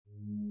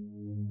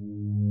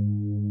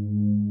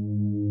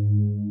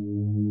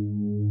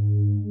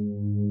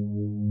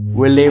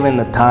We live in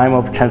a time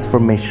of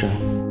transformation.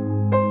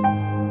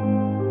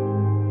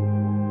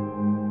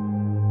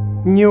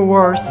 New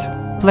wars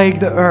plague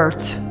the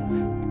earth,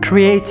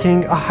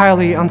 creating a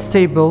highly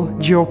unstable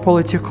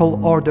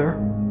geopolitical order.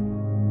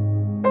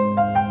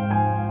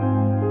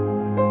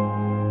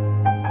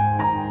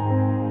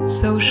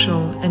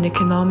 Social and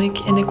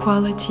economic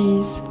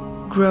inequalities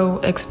grow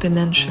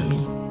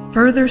exponentially,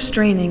 further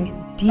straining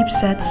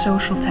deep-set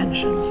social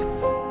tensions.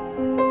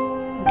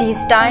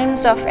 These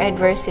times of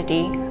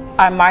adversity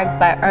are marked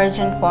by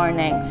urgent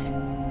warnings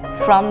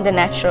from the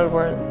natural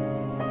world.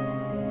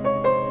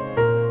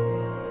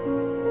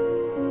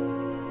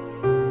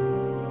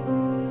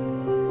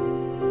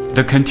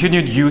 The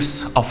continued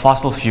use of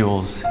fossil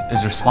fuels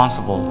is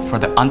responsible for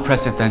the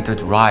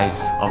unprecedented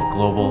rise of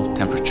global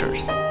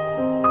temperatures.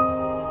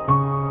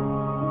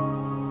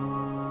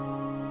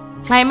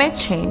 Climate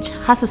change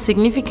has a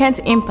significant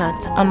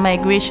impact on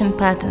migration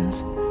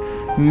patterns.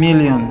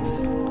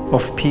 Millions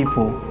of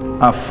people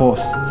are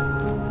forced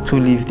to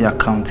leave their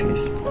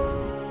counties.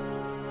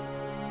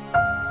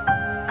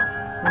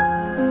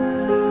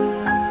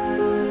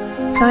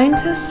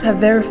 Scientists have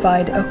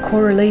verified a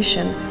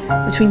correlation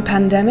between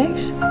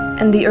pandemics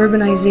and the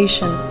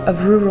urbanization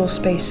of rural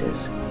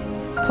spaces.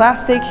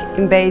 Plastic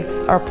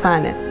invades our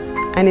planet,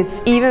 and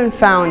it's even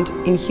found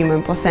in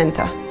human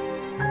placenta.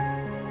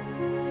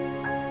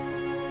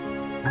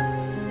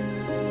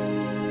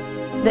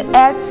 The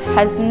Earth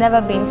has never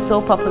been so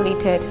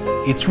populated.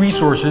 Its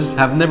resources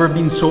have never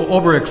been so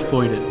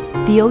overexploited.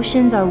 The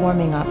oceans are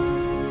warming up.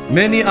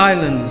 Many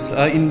islands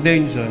are in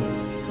danger.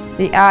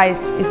 The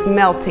ice is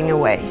melting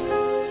away.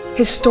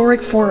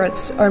 Historic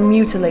forests are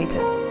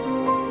mutilated.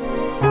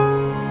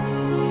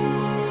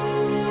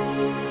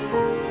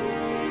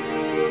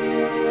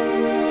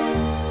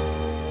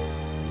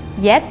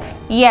 Yet.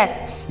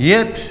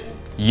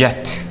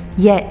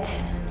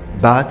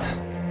 But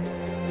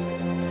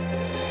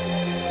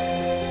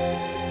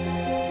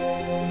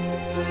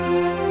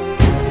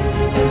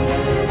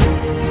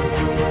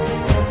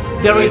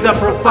there is a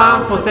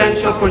profound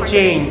potential for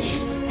change.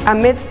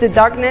 Amidst the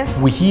darkness,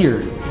 we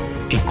hear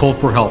a call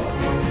for help.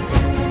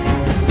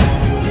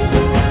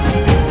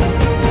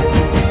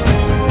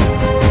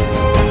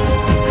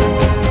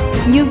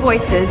 New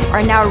voices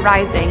are now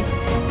rising,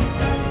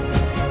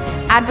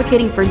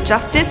 advocating for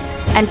justice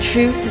and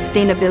true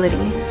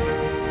sustainability.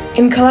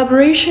 In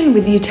collaboration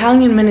with the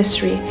Italian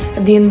Ministry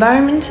of the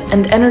Environment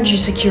and Energy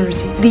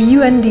Security, the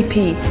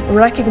UNDP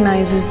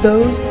recognizes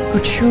those who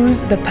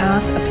choose the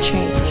path of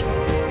change.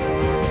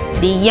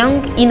 The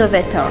young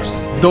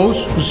innovators.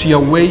 Those who see a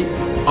way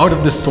out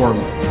of the storm.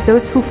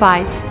 Those who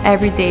fight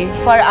every day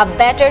for a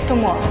better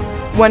tomorrow.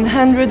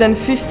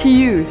 150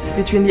 youth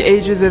between the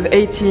ages of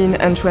 18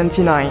 and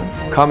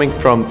 29. Coming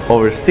from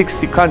over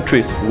 60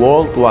 countries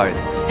worldwide.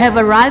 Have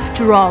arrived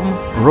to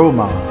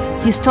Roma.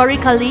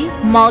 Historically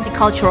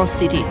multicultural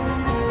city.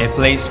 A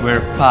place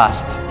where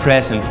past,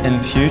 present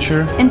and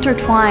future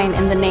intertwine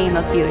in the name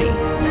of beauty.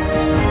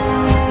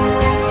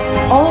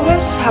 All of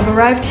us have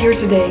arrived here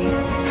today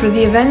for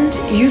the event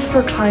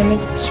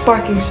Youth4Climate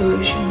Sparking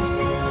Solutions.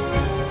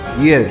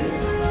 Here,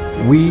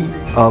 we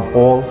have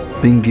all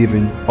been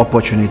given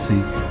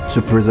opportunity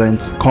to present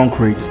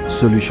concrete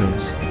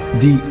solutions.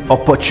 The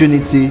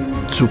opportunity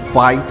to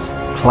fight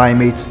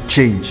climate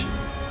change.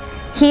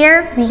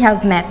 Here we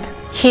have met.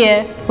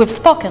 Here we've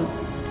spoken.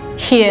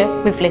 Here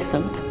we've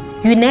listened.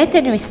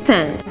 United we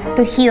stand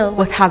to heal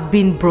what has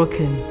been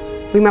broken.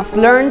 We must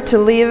learn to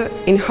live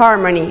in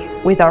harmony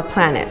with our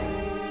planet.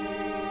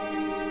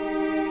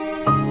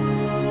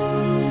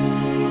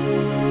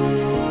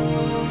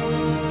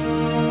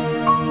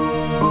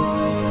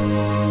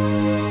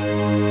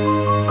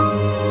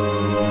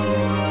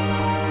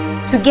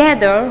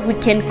 Together, we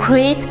can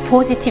create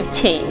positive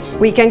change.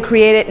 We can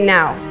create it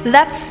now.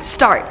 Let's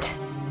start.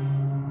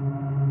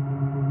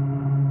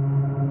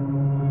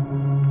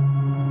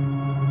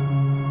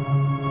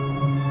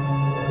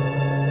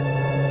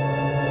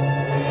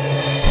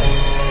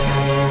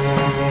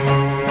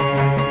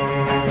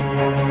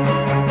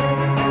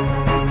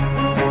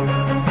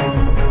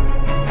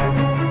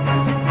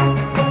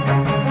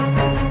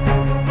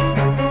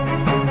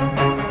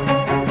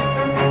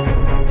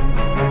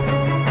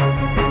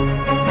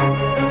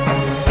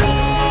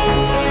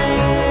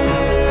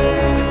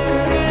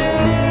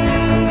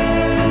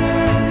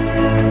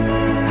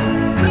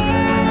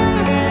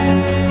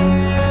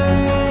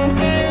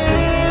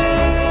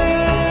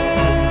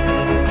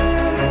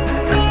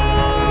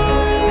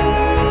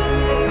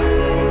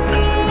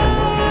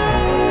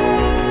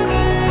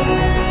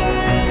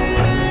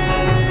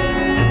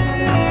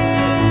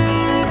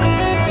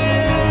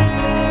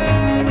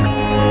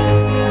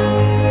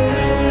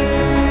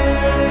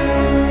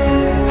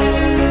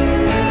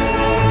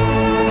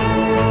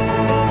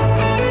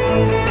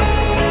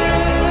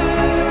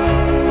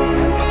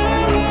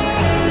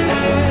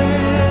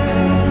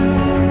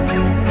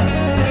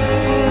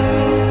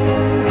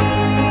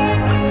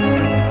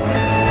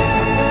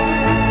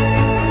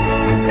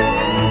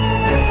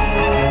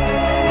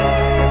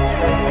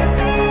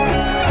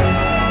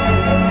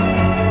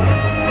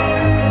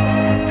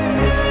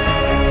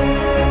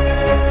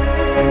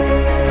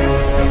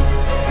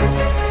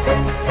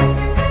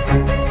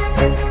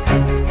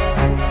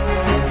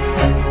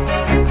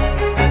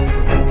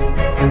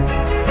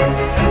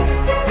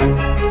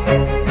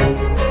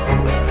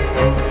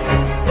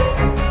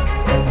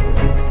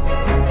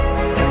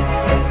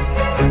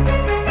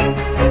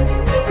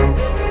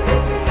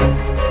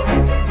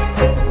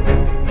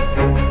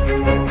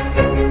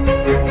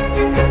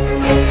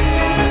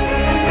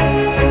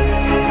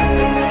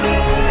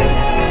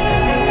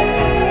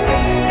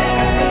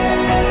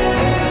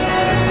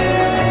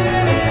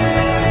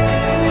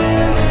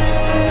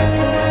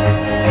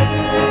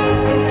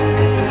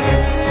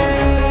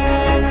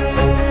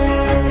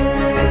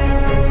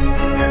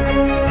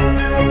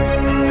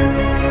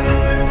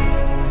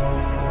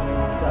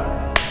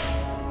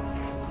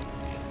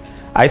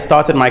 I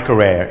started my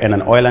career in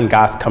an oil and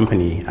gas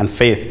company and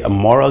faced a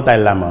moral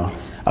dilemma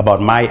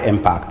about my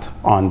impact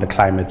on the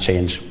climate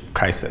change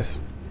crisis.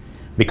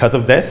 Because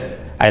of this,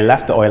 I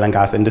left the oil and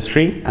gas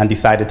industry and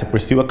decided to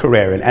pursue a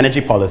career in energy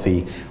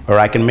policy where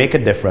I can make a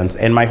difference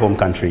in my home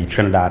country,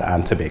 Trinidad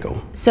and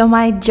Tobago. So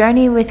my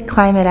journey with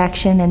climate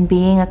action and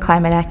being a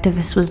climate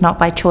activist was not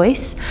by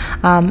choice.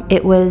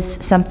 It was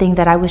something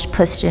that I was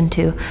pushed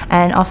into.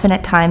 And often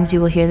at times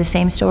you will hear the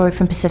same story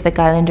from Pacific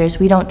Islanders.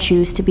 We don't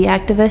choose to be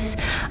activists.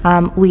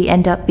 We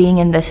end up being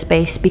in this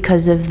space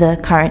because of the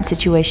current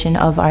situation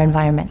of our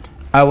environment.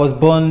 I was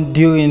born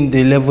during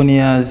the 11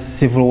 years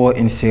civil war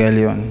in Sierra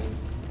Leone.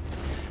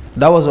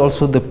 That was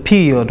also the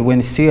period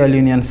when Sierra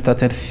Leoneans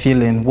started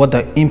feeling what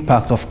the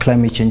impact of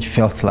climate change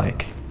felt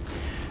like.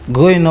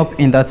 Growing up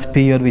in that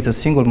period with a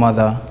single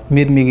mother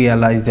made me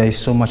realize there is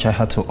so much I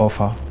had to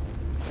offer.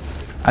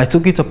 I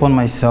took it upon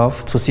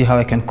myself to see how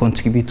I can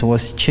contribute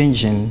towards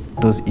changing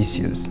those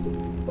issues.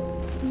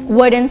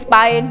 What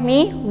inspired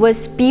me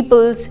was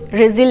people's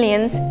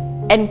resilience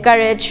and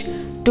courage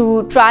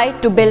to try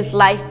to build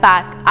life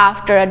back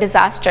after a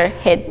disaster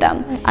hit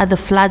them. At the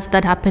floods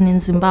that happened in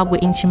Zimbabwe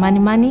in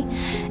Chimanimani,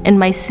 and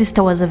my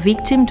sister was a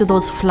victim to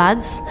those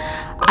floods,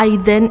 I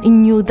then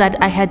knew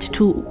that I had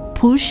to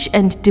push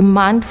and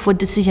demand for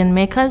decision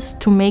makers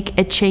to make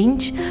a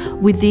change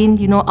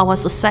within, our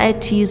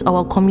societies,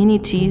 our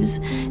communities,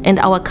 and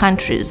our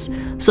countries.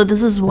 So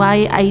this is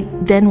why I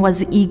then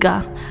was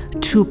eager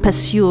to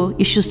pursue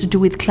issues to do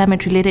with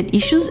climate-related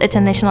issues at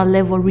a national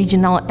level,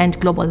 regional, and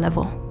global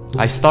level.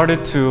 I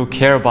started to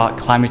care about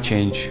climate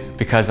change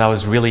because I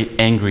was really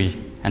angry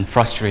and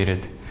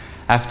frustrated.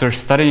 After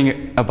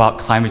studying about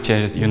climate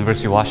change at the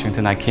University of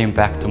Washington, I came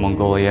back to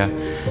Mongolia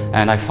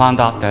and I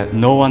found out that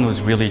no one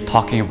was really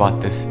talking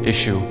about this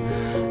issue.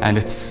 And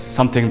it's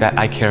something that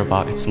I care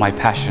about, it's my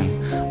passion.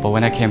 But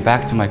when I came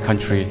back to my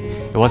country,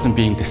 it wasn't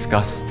being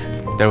discussed.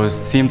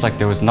 Seemed like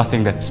there was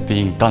nothing that's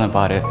being done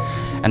about it.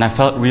 And I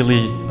felt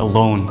really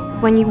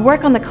alone. When you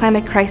work on the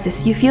climate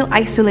crisis, you feel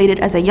isolated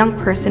as a young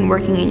person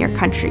working in your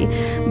country.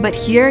 But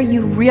here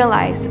you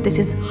realize that this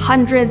is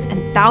hundreds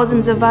and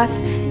thousands of us,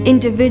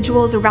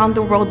 individuals around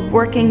the world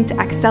working to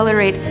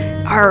accelerate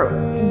our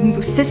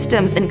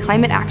systems and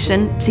climate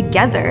action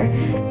together.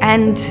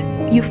 And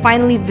you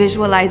finally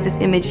visualize this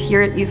image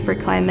here at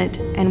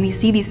Youth4Climate, and we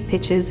see these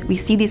pitches, we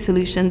see these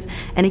solutions,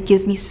 and it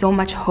gives me so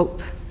much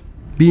hope.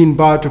 Being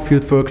part of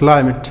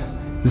Youth4Climate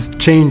is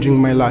changing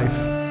my life.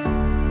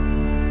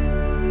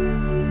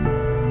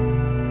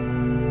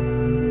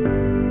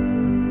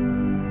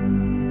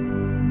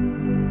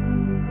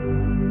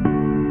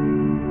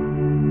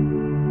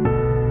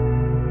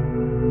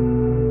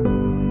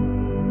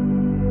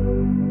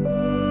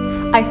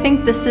 I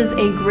think this is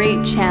a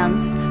great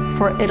chance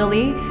for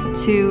Italy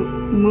to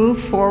move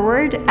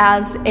forward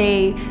as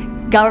a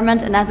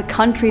government and as a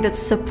country that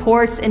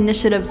supports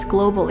initiatives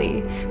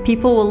globally.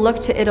 People will look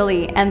to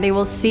Italy and they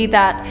will see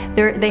that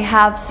they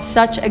have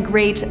such a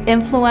great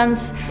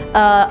influence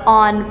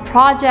on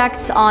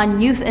projects, on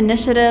youth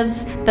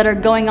initiatives that are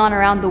going on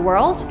around the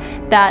world,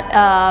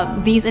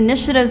 that these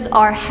initiatives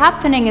are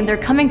happening and they're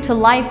coming to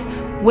life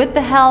with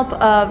the help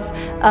of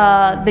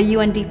the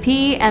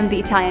UNDP and the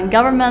Italian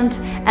government,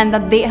 and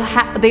that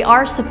they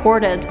are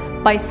supported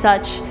by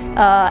such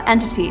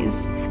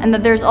entities, and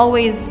that there's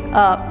always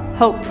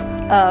hope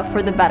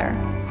for the better.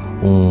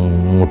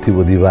 Un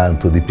motivo di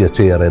vanto, di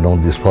piacere e non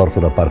di sforzo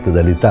da parte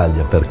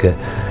dell'Italia, perché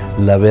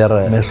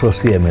l'aver messo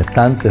assieme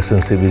tante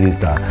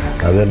sensibilità,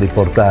 averli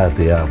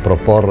portati a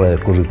proporre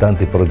così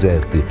tanti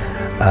progetti,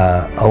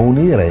 a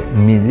unire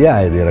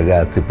migliaia di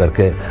ragazzi,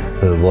 perché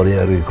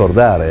voglio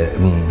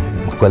ricordare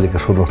quelli che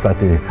sono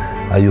stati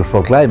a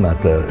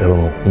Youth4Climate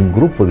erano un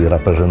gruppo di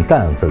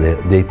rappresentanza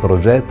dei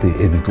progetti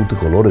e di tutti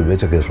coloro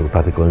invece che sono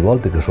stati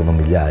coinvolti, che sono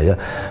migliaia.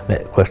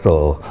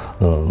 Questo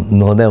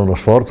non è uno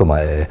sforzo,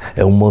 ma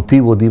è un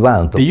motivo di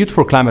vanto. The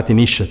Youth4Climate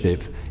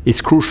initiative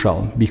is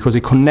crucial because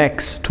it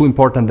connects two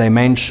important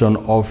dimensions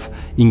of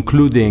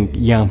including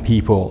young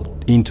people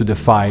into the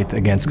fight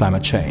against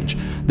climate change.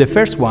 The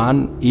first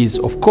one is,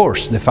 of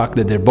course, the fact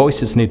that their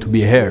voices need to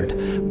be heard,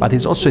 but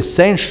it's also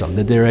essential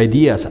that their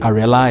ideas are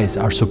realized,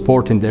 are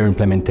supported in their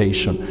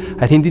implementation.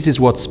 I think this is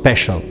what's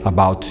special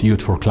about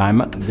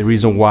Youth4Climate, the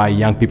reason why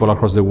young people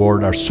across the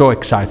world are so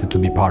excited to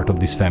be part of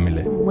this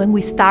family. When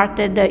we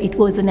started, it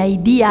was an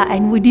idea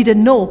and we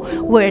didn't know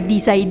where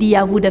this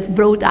idea would have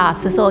brought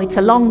us. So it's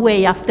a long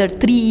way after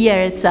 3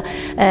 years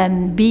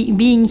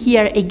being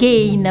here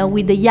again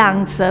with the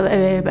youngs,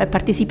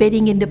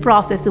 participating in the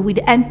process with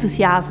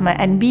enthusiasm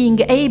and being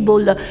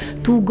able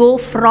to go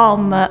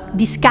from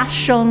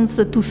discussions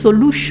to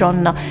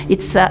solution.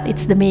 It's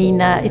the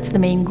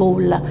main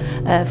goal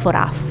for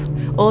us.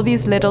 All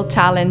these little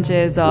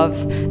challenges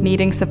of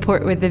needing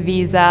support with the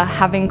visa,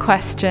 having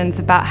questions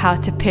about how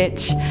to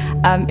pitch,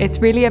 it's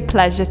really a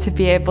pleasure to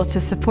be able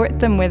to support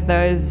them with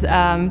those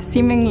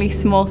seemingly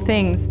small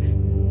things.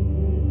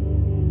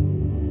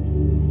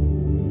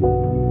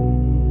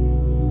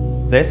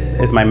 This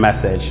is my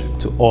message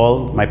to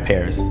all my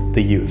peers,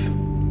 the youth.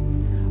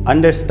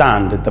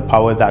 Understand the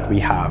power that we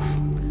have.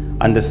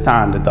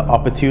 understand the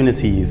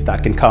opportunities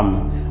that can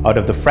come out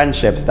of the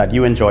friendships that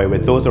you enjoy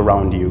with those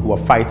around you who are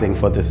fighting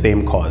for the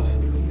same cause.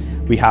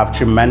 We have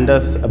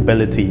tremendous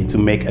ability to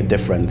make a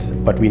difference,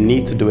 but we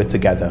need to do it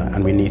together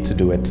and we need to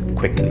do it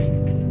quickly.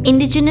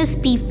 Indigenous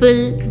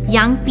people,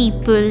 young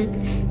people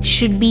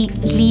should be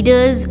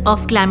leaders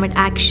of climate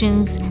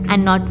actions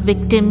and not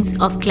victims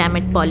of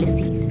climate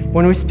policies.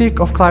 When we speak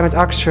of climate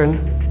action,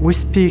 we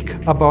speak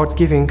about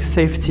giving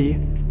safety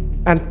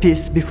and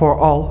peace before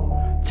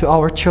all to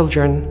our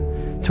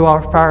children, to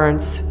our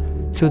parents,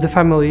 to the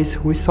families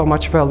we so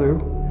much value.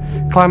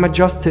 Climate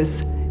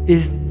justice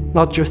is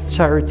not just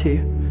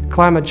charity.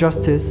 Climate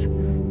justice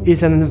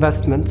is an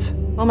investment.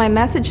 Well, my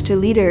message to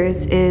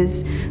leaders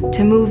is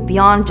to move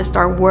beyond just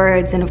our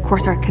words and, of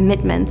course, our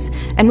commitments,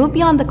 and move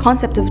beyond the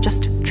concept of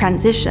just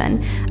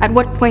transition. At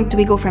what point do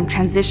we go from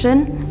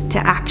transition to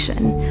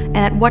action? And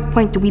at what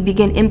point do we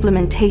begin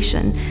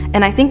implementation?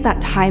 And I think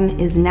that time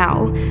is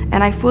now.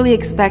 And I fully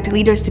expect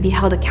leaders to be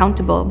held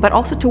accountable, but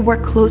also to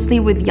work closely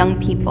with young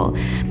people.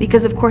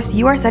 Because, of course,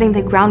 you are setting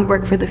the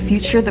groundwork for the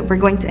future that we're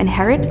going to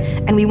inherit,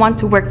 and we want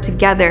to work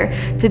together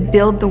to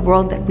build the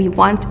world that we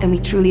want and we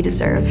truly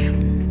deserve.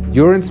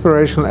 Your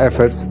inspirational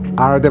efforts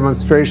are a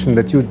demonstration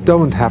that you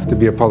don't have to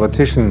be a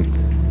politician,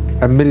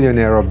 a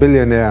millionaire or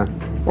billionaire,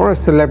 or a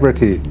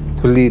celebrity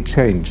to lead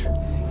change.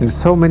 In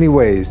so many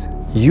ways,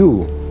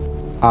 you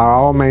are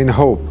our main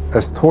hope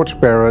as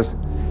torchbearers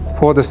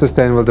for the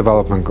Sustainable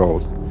Development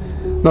Goals.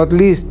 Not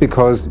least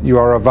because you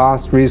are a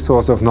vast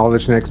resource of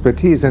knowledge and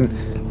expertise, and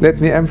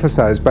let me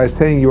emphasize, by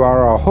saying you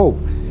are our hope,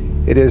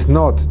 it is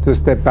not to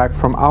step back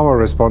from our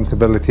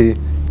responsibility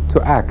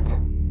to act.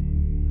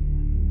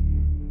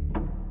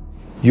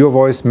 Your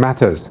voice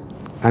matters,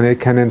 and it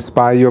can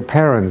inspire your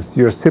parents,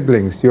 your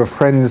siblings, your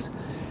friends.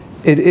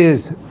 It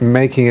is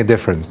making a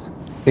difference,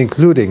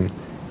 including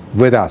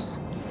with us.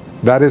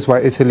 That is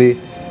why Italy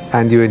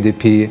and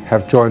UNDP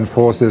have joined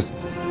forces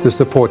to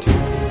support you.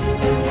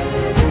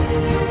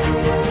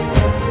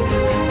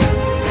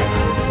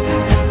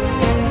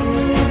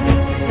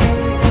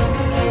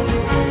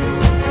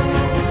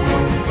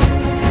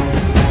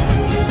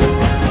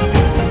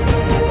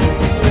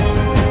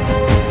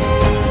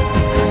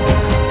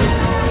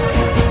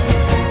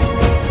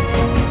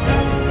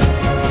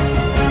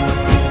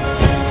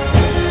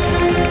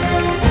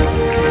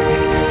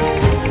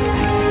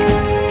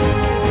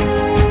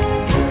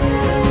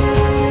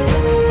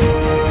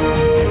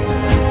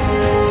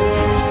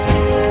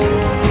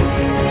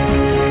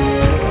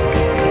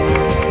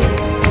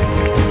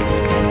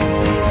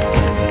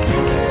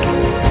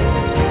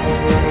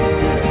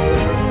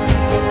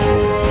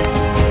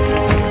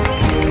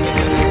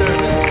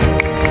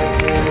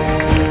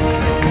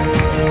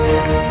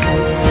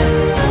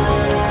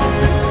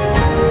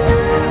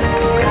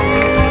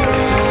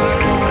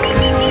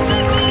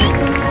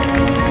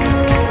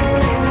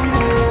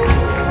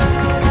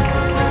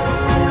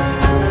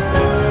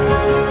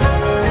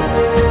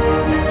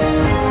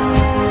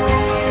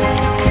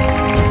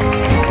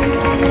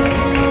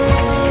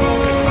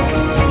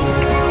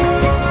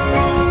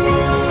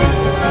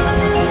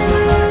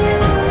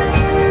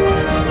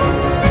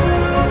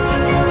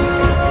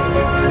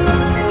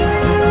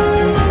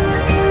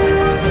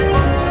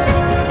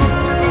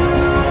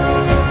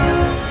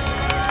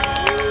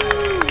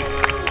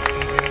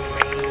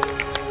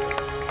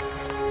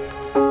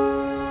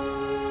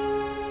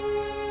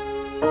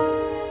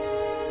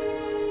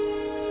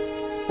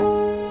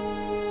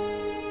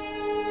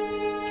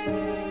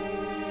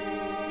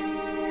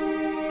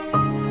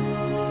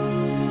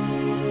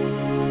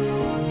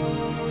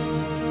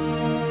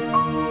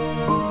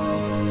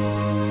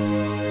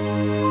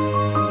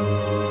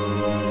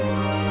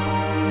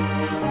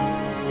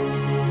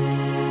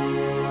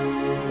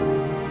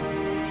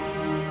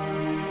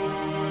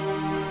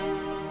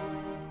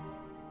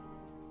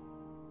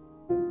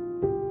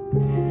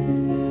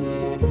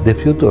 The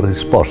future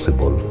is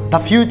possible. The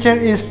future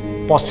is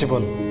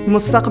possible.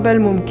 مستقبل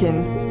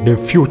ممكن. The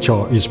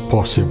future is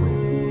possible.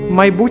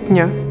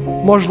 Майбутнє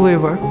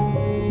можливе.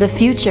 The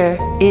future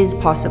is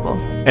possible.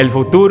 El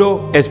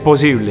futuro es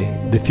posible.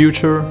 The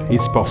future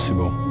is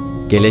possible.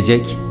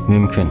 Gelecek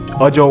mümkün.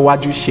 Ọjọ́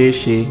iwájú ṣeé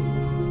ṣe.